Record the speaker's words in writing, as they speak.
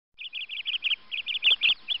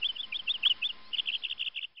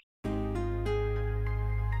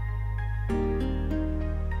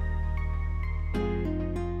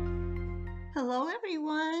Hello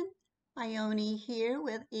everyone, Ione here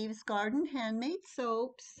with Eve's Garden Handmade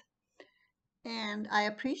Soaps, and I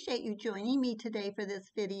appreciate you joining me today for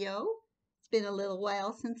this video. It's been a little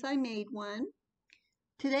while since I made one.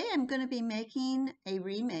 Today I'm going to be making a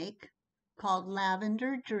remake called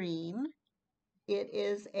Lavender Dream. It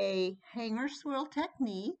is a hanger swirl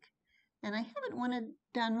technique, and I haven't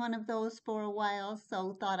done one of those for a while,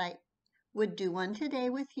 so thought I would do one today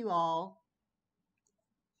with you all.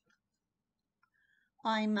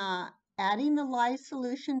 I'm adding the lye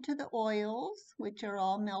solution to the oils, which are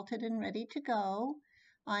all melted and ready to go.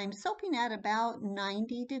 I'm soaking at about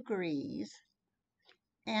 90 degrees.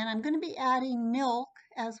 And I'm going to be adding milk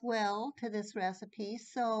as well to this recipe,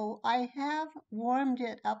 so I have warmed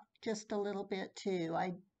it up just a little bit too.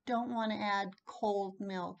 I don't want to add cold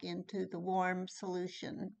milk into the warm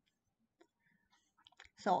solution.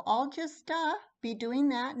 So I'll just be doing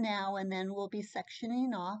that now, and then we'll be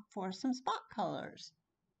sectioning off for some spot colors.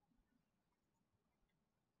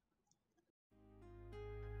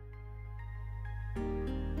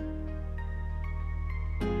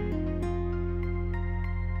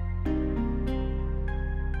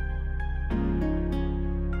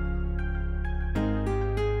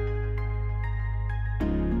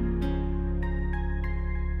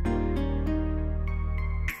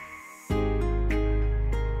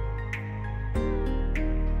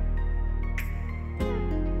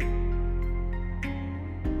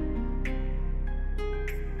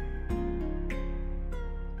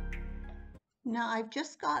 Now I've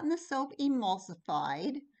just gotten the soap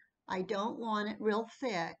emulsified. I don't want it real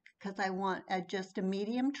thick because I want just a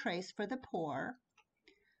medium trace for the pour.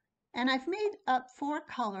 And I've made up 4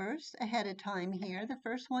 colors ahead of time here. The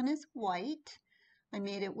first one is white. I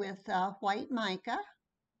made it with white mica.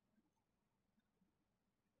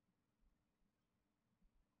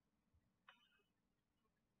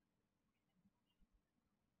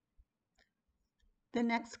 The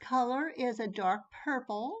next color is a dark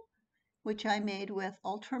purple, which I made with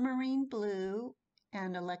ultramarine blue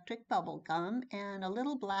and electric bubble gum and a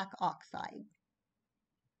little black oxide.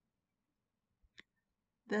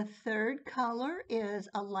 The third color is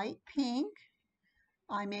a light pink.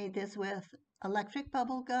 I made this with electric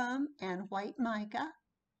bubble gum and white mica.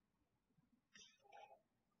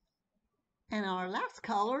 And our last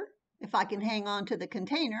color, if I can hang on to the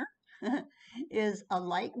container, is a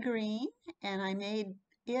light green, and I made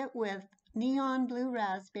it with neon blue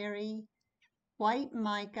raspberry, white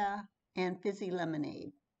mica, and fizzy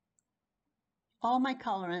lemonade. All my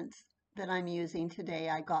colorants that I'm using today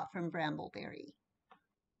I got from Brambleberry.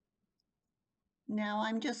 Now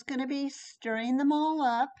I'm just going to be stirring them all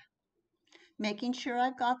up, making sure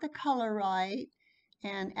I've got the color right,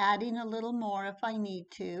 and adding a little more if I need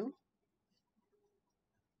to.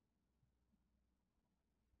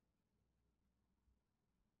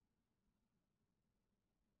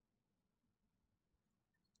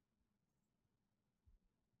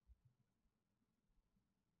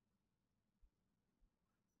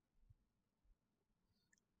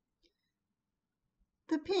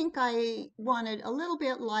 The pink I wanted a little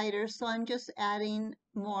bit lighter, so I'm just adding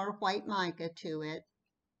more white mica to it,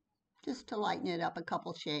 just to lighten it up a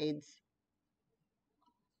couple shades.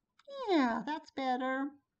 Yeah, that's better.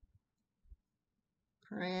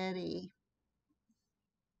 Pretty.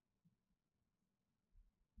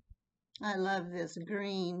 I love this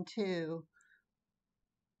green too.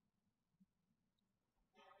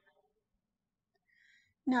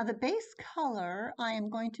 Now the base color, I am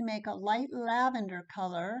going to make a light lavender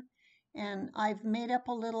color, and I've made up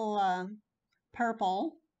a little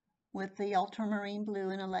purple with the ultramarine blue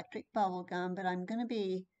and electric bubble gum, but I'm going to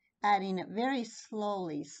be adding it very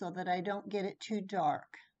slowly so that I don't get it too dark.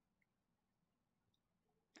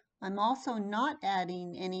 I'm also not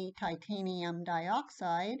adding any titanium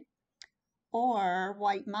dioxide or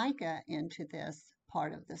white mica into this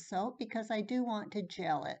part of the soap because I do want to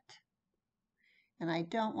gel it. And I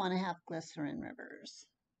don't want to have glycerin rivers.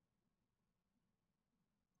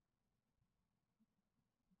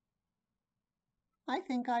 I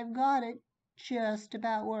think I've got it just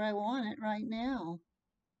about where I want it right now.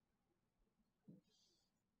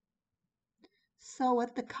 So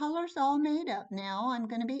with the colors all made up now, I'm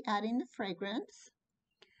going to be adding the fragrance.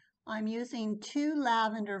 I'm using 2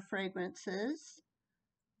 lavender fragrances,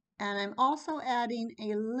 and I'm also adding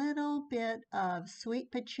a little bit of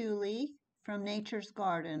sweet patchouli from Nature's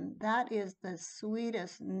Garden. That is the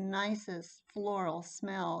sweetest, nicest floral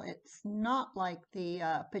smell. It's not like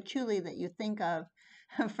the patchouli that you think of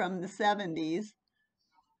from the 70s.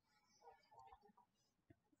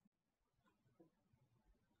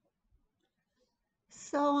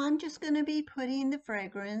 So I'm just going to be putting the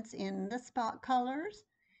fragrance in the spot colors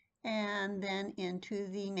and then into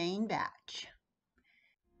the main batch.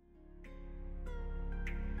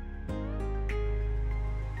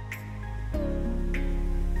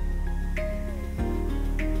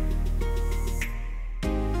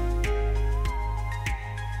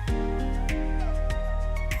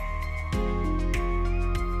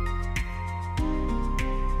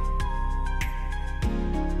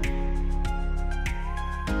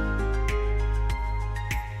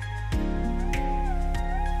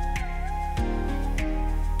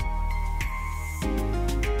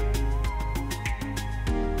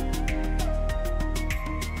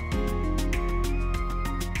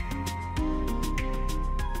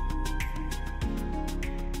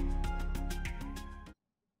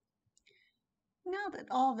 Now that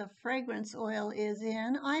all the fragrance oil is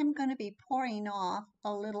in, I'm going to be pouring off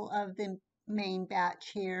a little of the main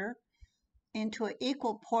batch here into an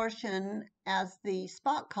equal portion as the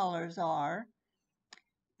spot colors are,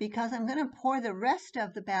 because I'm going to pour the rest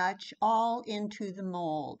of the batch all into the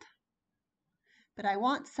mold. But I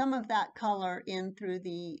want some of that color in through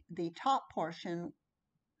the top portion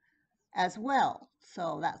as well,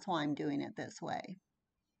 so that's why I'm doing it this way.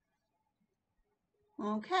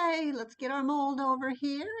 Okay, let's get our mold over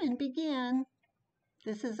here and begin.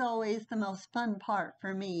 This is always the most fun part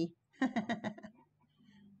for me.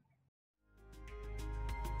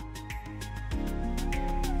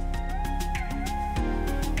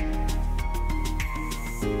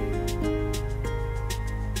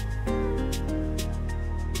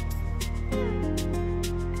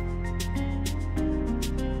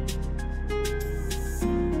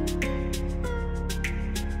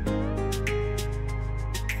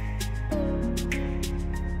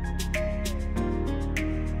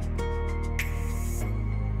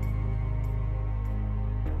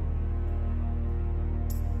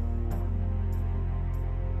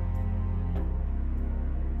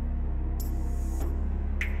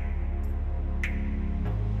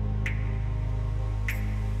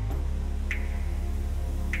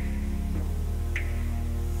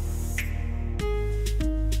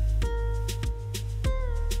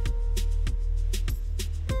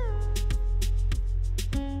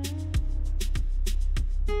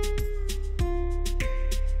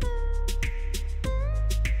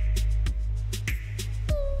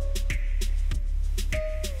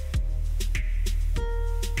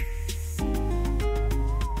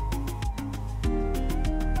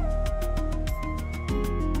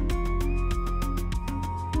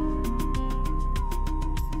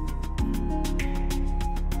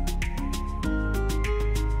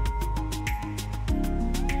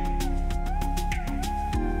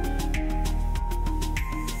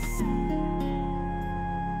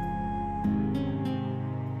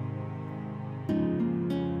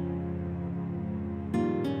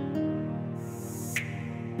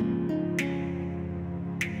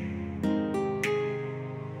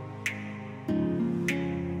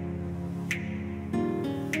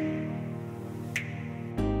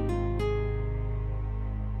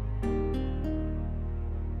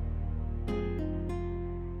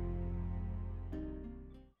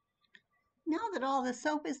 Now that all the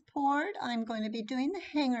soap is poured, I'm going to be doing the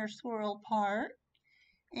hanger swirl part.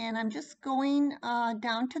 And I'm just going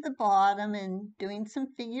down to the bottom and doing some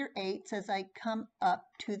figure eights as I come up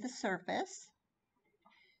to the surface.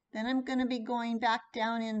 Then I'm going to be going back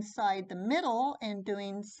down inside the middle and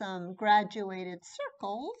doing some graduated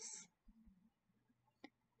circles.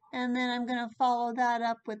 And then I'm going to follow that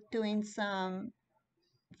up with doing some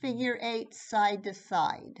figure eights side to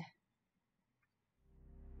side.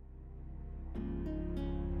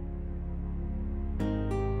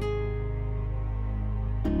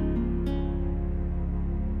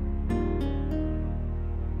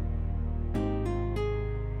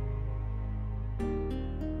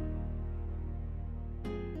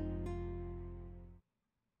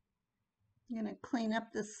 I'm going to clean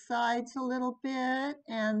up the sides a little bit,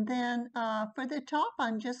 and then for the top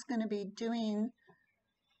I'm just going to be doing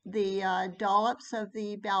the dollops of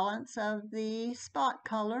the balance of the spot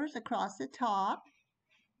colors across the top,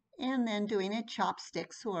 and then doing a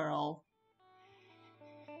chopstick swirl.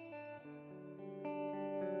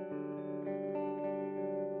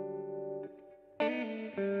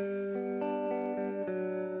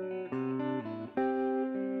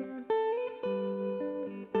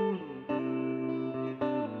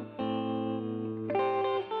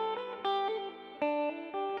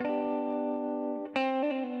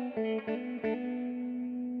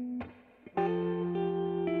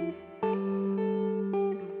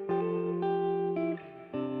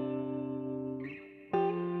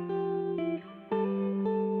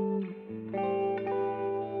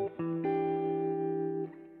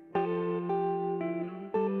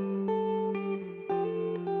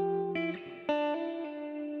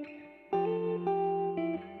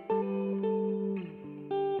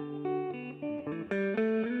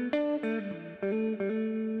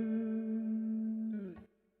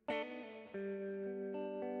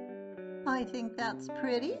 I think that's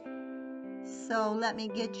pretty. So let me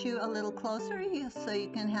get you a little closer so you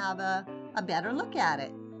can have a better look at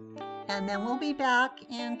it. And then we'll be back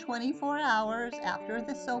in 24 hours after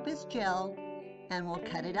the soap is gelled, and we'll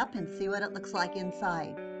cut it up and see what it looks like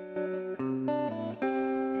inside.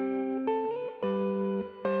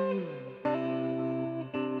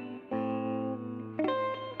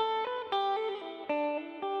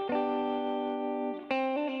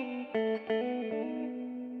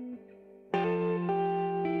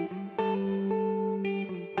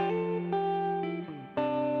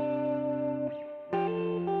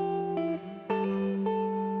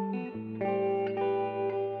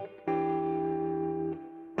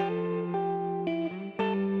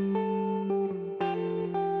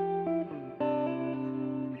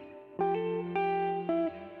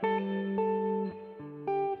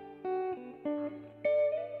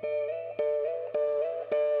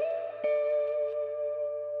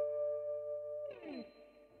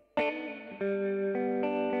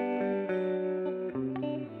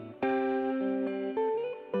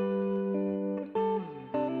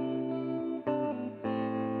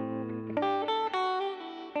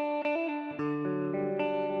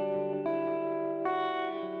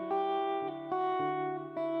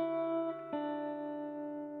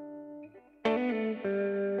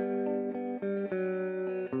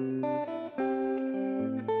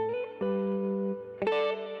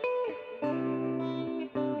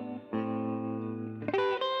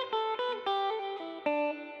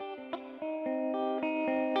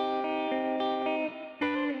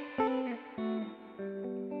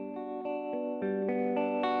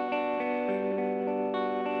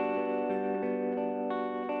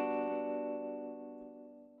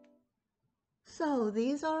 So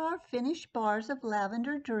these are our finished bars of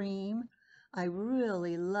Lavender Dream. I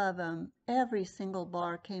really love them. Every single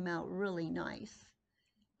bar came out really nice.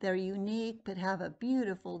 They're unique but have a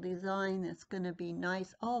beautiful design that's going to be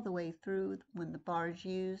nice all the way through when the bar's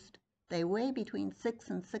used. They weigh between 6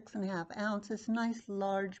 and 6.5 ounces, nice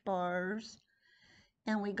large bars.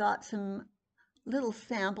 And we got some little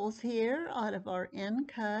samples here out of our end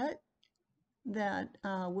cut that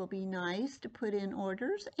will be nice to put in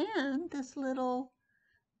orders, and this little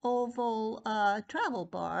oval travel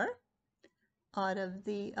bar out of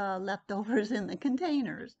the leftovers in the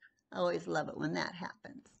containers. I always love it when that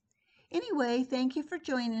happens. Anyway, thank you for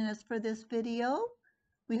joining us for this video.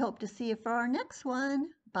 We hope to see you for our next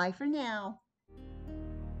one. Bye for now.